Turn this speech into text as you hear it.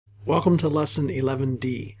Welcome to Lesson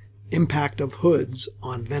 11D, Impact of Hoods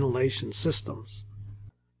on Ventilation Systems.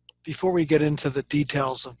 Before we get into the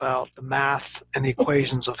details about the math and the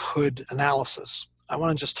equations of hood analysis, I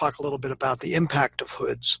want to just talk a little bit about the impact of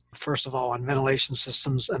hoods, first of all on ventilation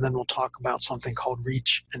systems, and then we'll talk about something called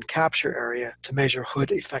reach and capture area to measure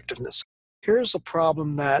hood effectiveness. Here's a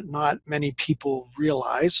problem that not many people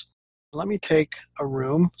realize. Let me take a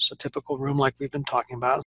room, it's a typical room like we've been talking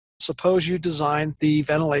about. Suppose you design the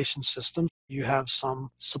ventilation system. You have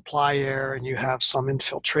some supply air and you have some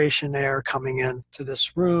infiltration air coming into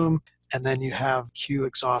this room, and then you have Q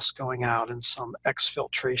exhaust going out and some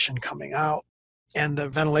exfiltration coming out. And the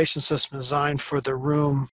ventilation system is designed for the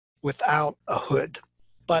room without a hood.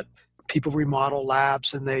 But people remodel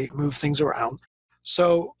labs and they move things around.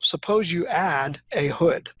 So suppose you add a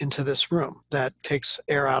hood into this room that takes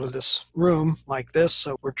air out of this room like this.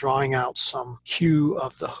 So we're drawing out some Q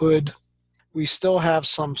of the hood. We still have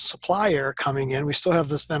some supply air coming in. We still have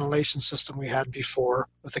this ventilation system we had before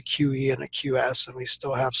with a QE and a QS, and we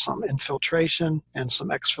still have some infiltration and some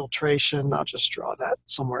exfiltration. I'll just draw that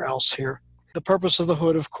somewhere else here. The purpose of the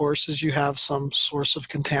hood, of course, is you have some source of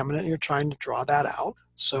contaminant and you're trying to draw that out.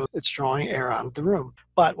 So it's drawing air out of the room.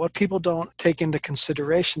 But what people don't take into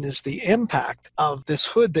consideration is the impact of this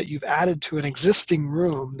hood that you've added to an existing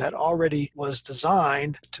room that already was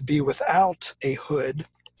designed to be without a hood.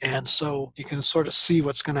 And so you can sort of see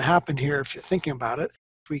what's going to happen here if you're thinking about it.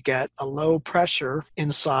 We get a low pressure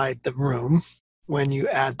inside the room. When you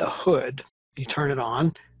add the hood, you turn it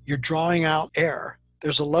on, you're drawing out air.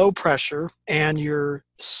 There's a low pressure and you're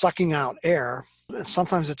sucking out air. And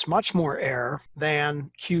sometimes it's much more air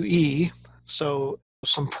than QE. So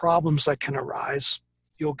some problems that can arise.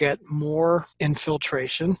 You'll get more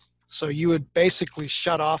infiltration. So you would basically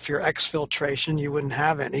shut off your exfiltration. You wouldn't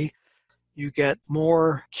have any. You get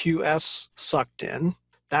more QS sucked in.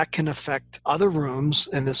 That can affect other rooms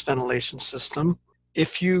in this ventilation system.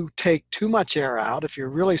 If you take too much air out, if you're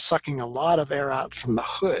really sucking a lot of air out from the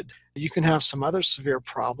hood, you can have some other severe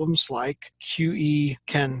problems like QE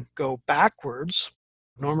can go backwards.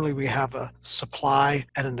 Normally we have a supply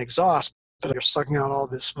and an exhaust, but you're sucking out all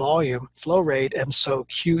this volume, flow rate, and so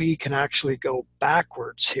QE can actually go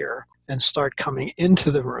backwards here and start coming into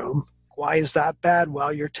the room. Why is that bad?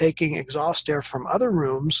 Well, you're taking exhaust air from other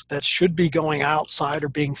rooms that should be going outside or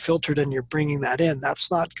being filtered and you're bringing that in. That's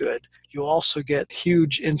not good. You'll also get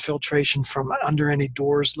huge infiltration from under any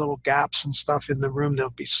doors, little gaps and stuff in the room. They'll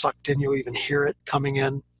be sucked in. You'll even hear it coming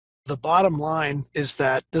in. The bottom line is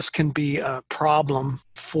that this can be a problem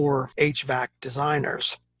for HVAC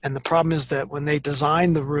designers. And the problem is that when they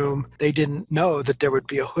designed the room, they didn't know that there would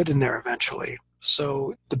be a hood in there eventually.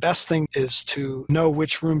 So the best thing is to know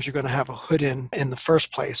which rooms you're going to have a hood in the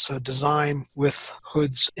first place. So design with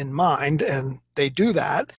hoods in mind, and they do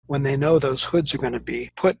that when they know those hoods are going to be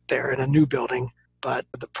put there in a new building. But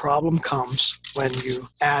the problem comes when you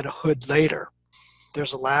add a hood later.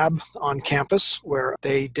 There's a lab on campus where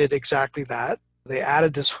they did exactly that. They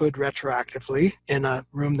added this hood retroactively in a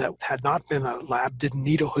room that had not been a lab, didn't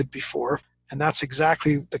need a hood before. And that's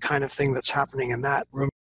exactly the kind of thing that's happening in that room.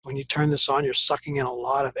 When you turn this on, you're sucking in a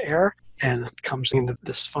lot of air and it comes into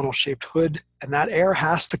this funnel-shaped hood, and that air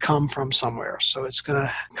has to come from somewhere. So it's going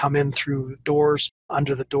to come in through doors,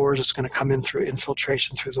 under the doors, it's going to come in through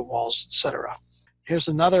infiltration through the walls, etc. Here's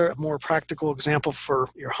another more practical example for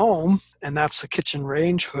your home, and that's a kitchen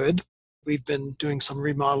range hood. We've been doing some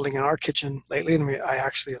remodeling in our kitchen lately, and I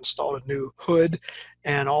actually installed a new hood.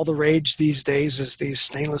 And all the rage these days is these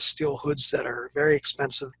stainless steel hoods that are very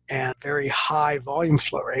expensive and very high volume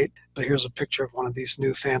flow rate. So here's a picture of one of these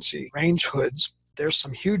new fancy range hoods. There's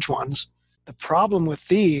some huge ones. The problem with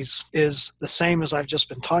these is the same as I've just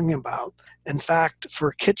been talking about. In fact,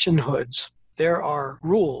 for kitchen hoods, there are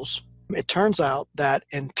rules. It turns out that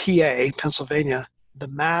in PA, Pennsylvania, the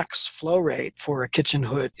max flow rate for a kitchen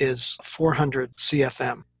hood is 400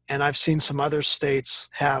 CFM. And I've seen some other states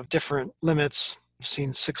have different limits. I've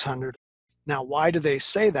seen 600. Now, why do they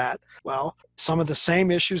say that? Well, some of the same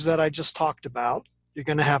issues that I just talked about. You're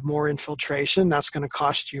going to have more infiltration. That's going to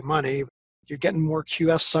cost you money. You're getting more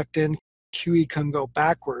QS sucked in. QE can go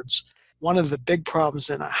backwards. One of the big problems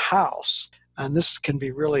in a house, and this can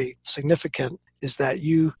be really significant, is that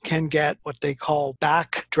you can get what they call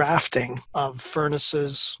back drafting of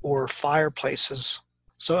furnaces or fireplaces.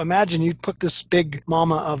 So imagine you put this big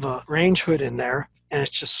mama of a range hood in there and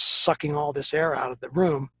it's just sucking all this air out of the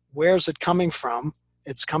room. Where's it coming from?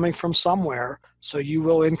 It's coming from somewhere. So you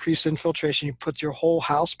will increase infiltration. You put your whole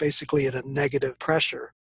house basically at a negative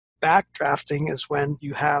pressure. Backdrafting is when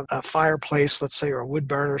you have a fireplace, let's say, or a wood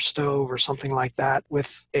burner stove or something like that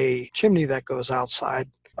with a chimney that goes outside.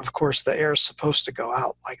 Of course, the air is supposed to go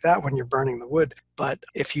out like that when you're burning the wood. But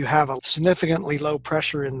if you have a significantly low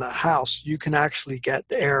pressure in the house, you can actually get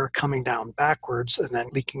the air coming down backwards and then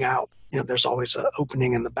leaking out. There's always an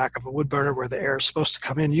opening in the back of a wood burner where the air is supposed to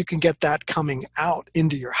come in. You can get that coming out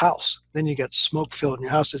into your house. Then you get smoke filled in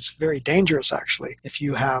your house. It's very dangerous, actually, if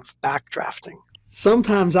you have back drafting.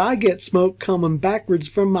 Sometimes I get smoke coming backwards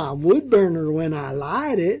from my wood burner when I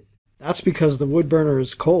light it. That's because the wood burner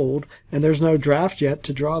is cold and there's no draft yet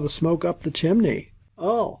to draw the smoke up the chimney.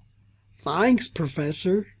 Oh, thanks,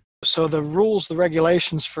 Professor. So the rules, the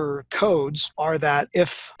regulations for codes are that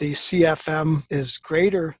if the CFM is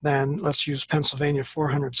greater than, let's use Pennsylvania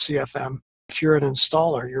 400 CFM, if you're an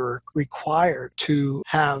installer, you're required to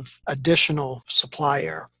have additional supply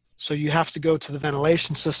air. So you have to go to the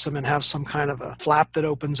ventilation system and have some kind of a flap that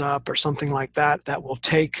opens up or something like that that will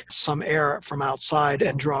take some air from outside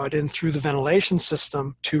and draw it in through the ventilation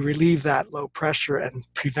system to relieve that low pressure and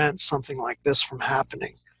prevent something like this from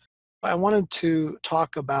happening. I wanted to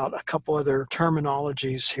talk about a couple other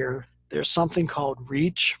terminologies here. There's something called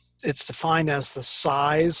reach. It's defined as the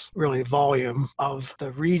size, really volume, of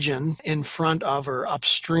the region in front of or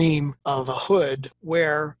upstream of a hood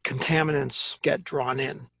where contaminants get drawn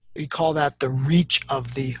in. We call that the reach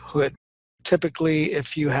of the hood. Typically,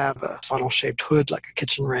 if you have a funnel-shaped hood, like a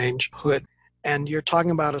kitchen range hood, and you're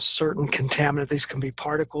talking about a certain contaminant, these can be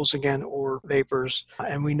particles again or vapors,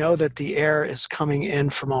 and we know that the air is coming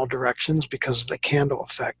in from all directions because of the candle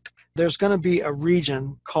effect. There's going to be a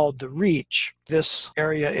region called the reach, this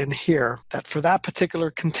area in here, that for that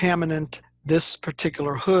particular contaminant, this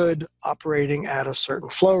particular hood operating at a certain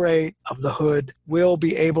flow rate of the hood will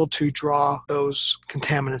be able to draw those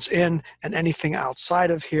contaminants in, and anything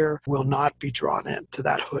outside of here will not be drawn into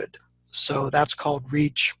that hood. So that's called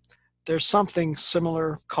reach. There's something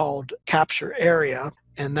similar called capture area,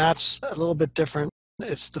 and that's a little bit different.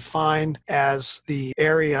 It's defined as the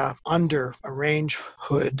area under a range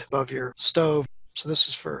hood above your stove. So this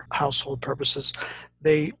is for household purposes.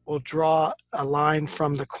 They will draw a line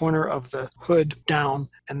from the corner of the hood down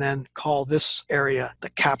and then call this area the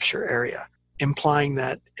capture area, implying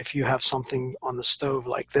that if you have something on the stove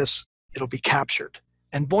like this, it'll be captured.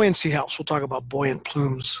 And buoyancy helps. We'll talk about buoyant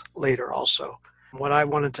plumes later also. What I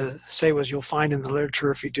wanted to say was you'll find in the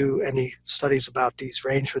literature, if you do any studies about these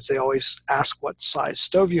range hoods, they always ask what size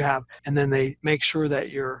stove you have, and then they make sure that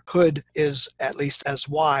your hood is at least as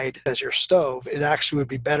wide as your stove. It actually would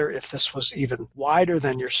be better if this was even wider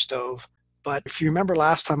than your stove. But if you remember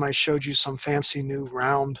last time I showed you some fancy new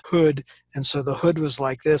round hood, and so the hood was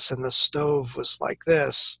like this and the stove was like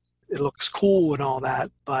this. It looks cool and all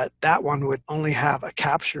that, but that one would only have a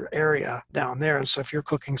capture area down there. And so if you're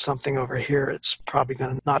cooking something over here, it's probably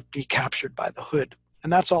going to not be captured by the hood.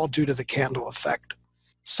 And that's all due to the candle effect.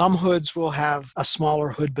 Some hoods will have a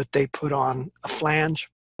smaller hood, but they put on a flange.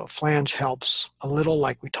 A flange helps a little,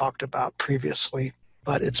 like we talked about previously,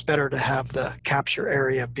 but it's better to have the capture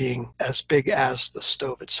area being as big as the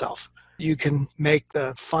stove itself. You can make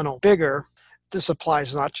the funnel bigger. This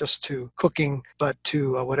applies not just to cooking, but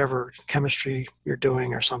to whatever chemistry you're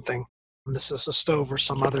doing or something. This is a stove or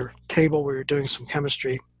some other table where you're doing some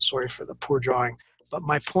chemistry. Sorry for the poor drawing. But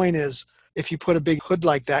my point is, if you put a big hood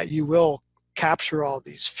like that, you will capture all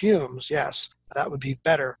these fumes. Yes, that would be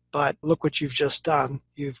better. But look what you've just done.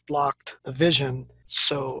 You've blocked the vision.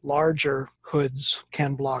 So larger hoods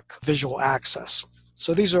can block visual access.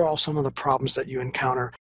 So these are all some of the problems that you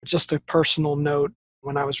encounter. Just a personal note.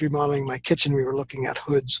 When I was remodeling my kitchen, we were looking at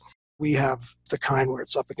hoods. We have the kind where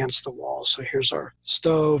it's up against the wall. So here's our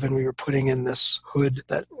stove, and we were putting in this hood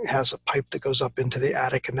that has a pipe that goes up into the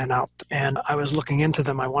attic and then out. And I was looking into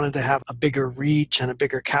them. I wanted to have a bigger reach and a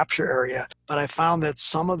bigger capture area. But I found that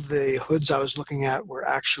some of the hoods I was looking at were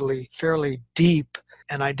actually fairly deep.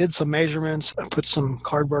 And I did some measurements. I put some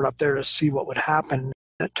cardboard up there to see what would happen.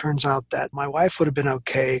 It turns out that my wife would have been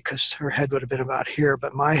okay because her head would have been about here,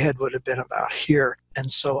 but my head would have been about here.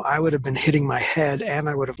 And so I would have been hitting my head and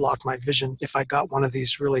I would have blocked my vision if I got one of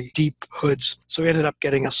these really deep hoods. So we ended up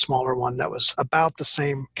getting a smaller one that was about the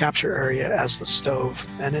same capture area as the stove,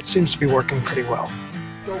 and it seems to be working pretty well.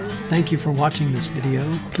 Thank you for watching this video.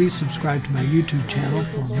 Please subscribe to my YouTube channel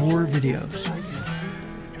for more videos.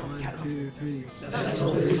 1, 2, 3. That's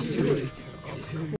all there is to it.